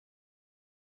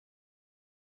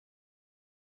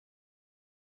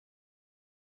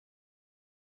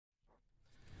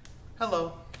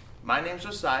Hello, my name's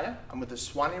Josiah. I'm with the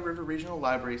Suwannee River Regional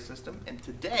Library System, and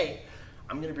today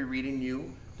I'm going to be reading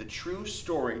you The True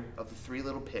Story of the Three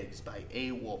Little Pigs by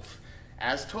A. Wolfe,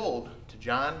 as told to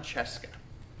Jon Scieszka.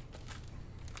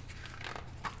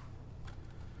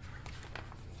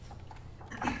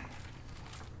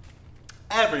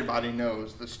 Everybody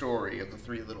knows the story of the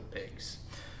Three Little Pigs,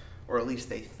 or at least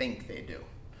they think they do.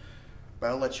 But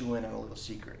I'll let you in on a little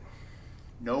secret.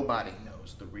 Nobody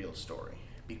knows the real story,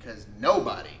 because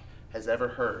nobody has ever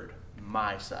heard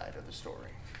my side of the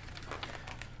story.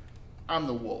 I'm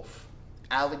the Wolf,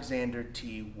 Alexander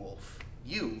T. Wolfe.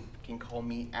 You can call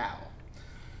me Al.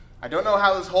 I don't know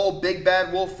how this whole big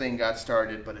bad wolf thing got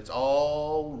started, but it's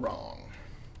all wrong.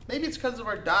 Maybe it's because of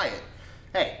our diet.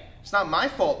 Hey, it's not my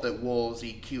fault that wolves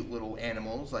eat cute little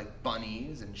animals like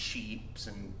bunnies and sheep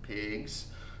and pigs.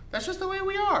 That's just the way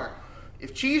we are.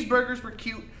 If cheeseburgers were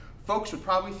cute, folks would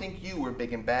probably think you were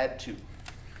big and bad too.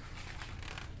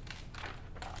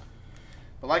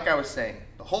 But like I was saying,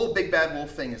 the whole big bad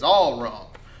wolf thing is all wrong.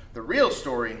 The real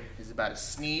story is about a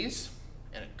sneeze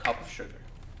and a cup of sugar.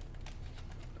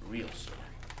 The real story.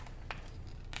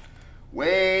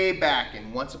 Way back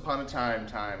in Once Upon a Time,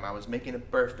 I was making a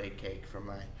birthday cake for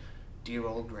my dear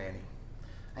old granny.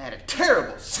 I had a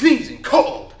terrible sneezing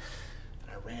cold,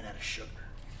 and I ran out of sugar.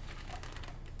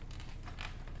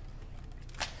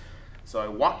 So I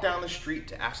walked down the street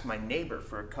to ask my neighbor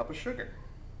for a cup of sugar.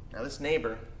 Now this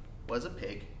neighbor was a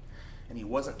pig, and he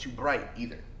wasn't too bright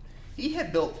either. He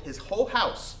had built his whole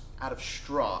house out of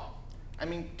straw. I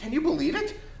mean, can you believe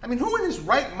it? I mean, who in his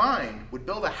right mind would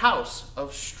build a house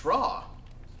of straw?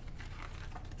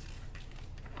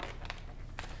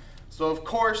 So of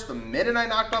course, the minute I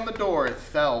knocked on the door, it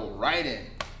fell right in.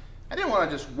 I didn't want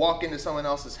to just walk into someone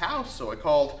else's house, so I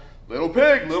called, little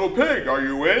pig, are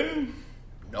you in?"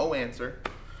 No answer.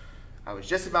 I was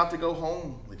just about to go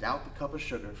home without the cup of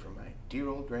sugar for my dear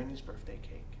old granny's birthday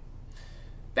cake.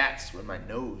 That's when my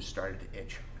nose started to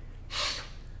itch.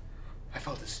 I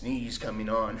felt a sneeze coming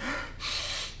on.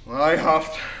 I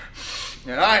huffed,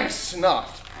 and I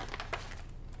snuffed,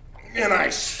 and I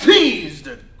sneezed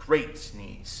a great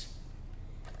sneeze.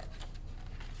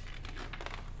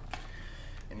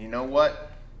 And you know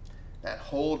what? That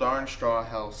whole darn straw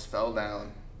house fell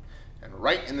down, and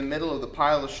right in the middle of the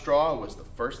pile of straw was the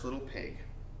first little pig,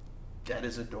 dead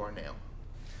as a doornail.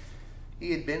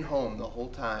 He had been home the whole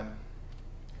time.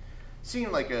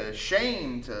 Seemed like a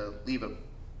shame to leave a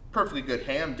perfectly good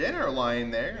ham dinner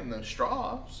lying there in the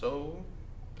straw, so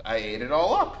I ate it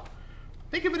all up.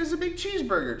 Think of it as a big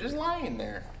cheeseburger just lying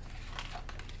there.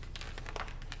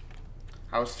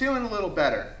 I was feeling a little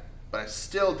better, but I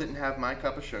still didn't have my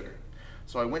cup of sugar,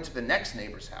 so I went to the next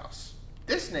neighbor's house.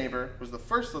 This neighbor was the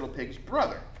first little pig's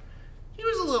brother. He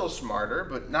was a little smarter,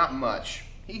 but not much.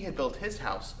 He had built his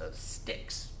house of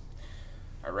sticks.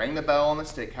 I rang the bell on the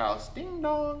stick house. Ding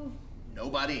dong.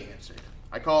 Nobody answered.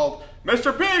 I called,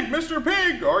 Mr.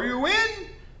 Pig, are you in?"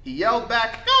 He yelled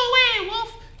back, "Go away,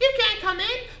 Wolf. You can't come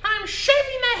in. I'm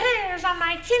shaving the hairs on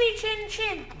my chinny chin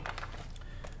chin."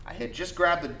 I had just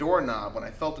grabbed the doorknob when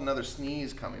I felt another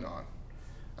sneeze coming on.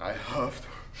 I huffed,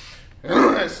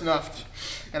 I snuffed,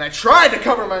 and I tried to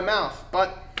cover my mouth,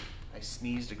 but I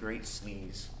sneezed a great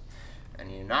sneeze.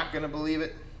 And you're not going to believe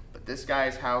it, but this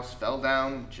guy's house fell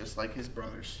down just like his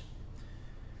brother's.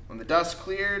 When the dust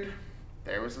cleared,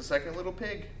 there was the second little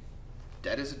pig,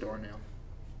 dead as a doornail.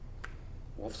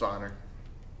 Wolf's honor.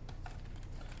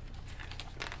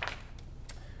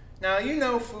 Now, you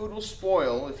know food will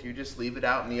spoil if you just leave it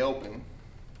out in the open,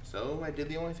 so I did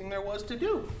the only thing there was to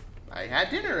do. I had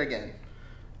dinner again.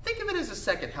 Think of it as a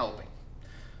second helping.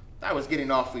 I was getting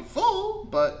awfully full,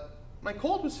 but my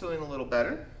cold was feeling a little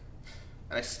better,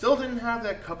 and I still didn't have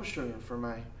that cup of sugar for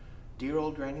my dear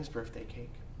old granny's birthday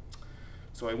cake.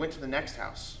 So I went to the next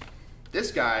house.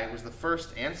 This guy was the first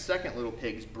and second little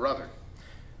pig's brother.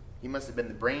 He must have been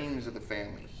the brains of the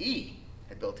family. He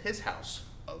had built his house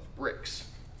of bricks.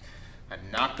 I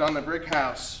knocked on the brick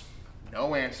house.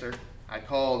 No answer. I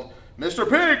called, Mr.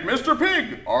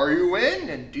 Pig, are you in?"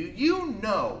 And do you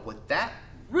know what that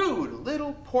rude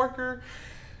little porker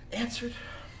answered?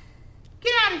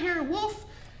 "Get out of here, Wolf.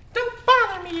 Don't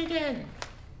bother me again."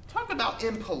 Talk about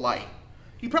impolite.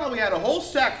 He probably had a whole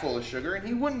sack full of sugar, and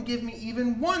he wouldn't give me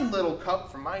even one little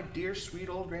cup for my dear sweet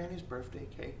old granny's birthday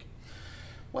cake.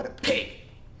 What a pig.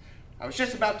 I was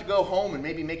just about to go home and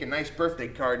maybe make a nice birthday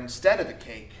card instead of the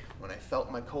cake when I felt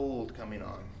my cold coming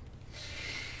on.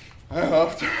 I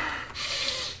huffed,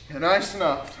 and I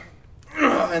snuffed,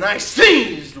 and I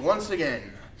sneezed once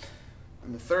again.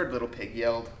 And the third little pig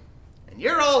yelled, "And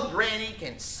your old granny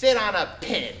can sit on a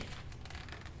pin."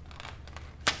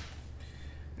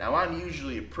 Now, I'm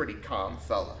usually a pretty calm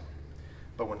fella,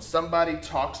 but when somebody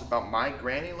talks about my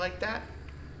granny like that,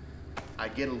 I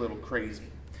get a little crazy.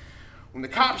 When the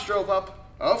cops drove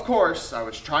up, of course, I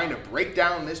was trying to break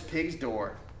down this pig's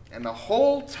door, and the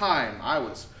whole time I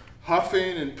was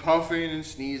huffing and puffing and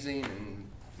sneezing and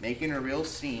making a real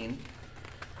scene.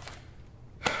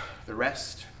 The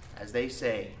rest, as they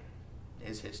say,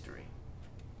 is history.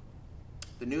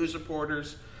 The news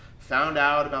reporters found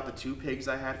out about the 2 pigs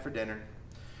I had for dinner.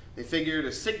 They figured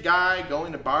a sick guy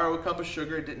going to borrow a cup of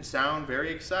sugar didn't sound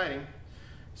very exciting,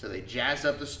 so they jazzed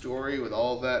up the story with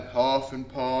all that huff and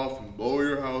puff and blow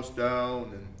your house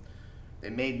down, and they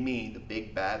made me the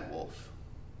big bad wolf.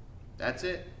 That's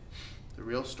it, the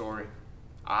real story.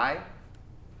 I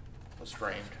was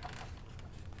framed.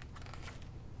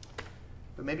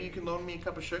 But maybe you can loan me a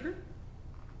cup of sugar?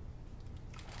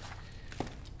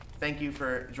 Thank you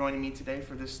for joining me today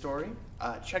for this story.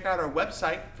 Check out our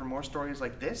website for more stories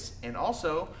like this, and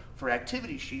also for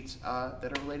activity sheets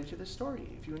that are related to this story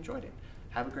if you enjoyed it.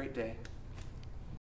 Have a great day.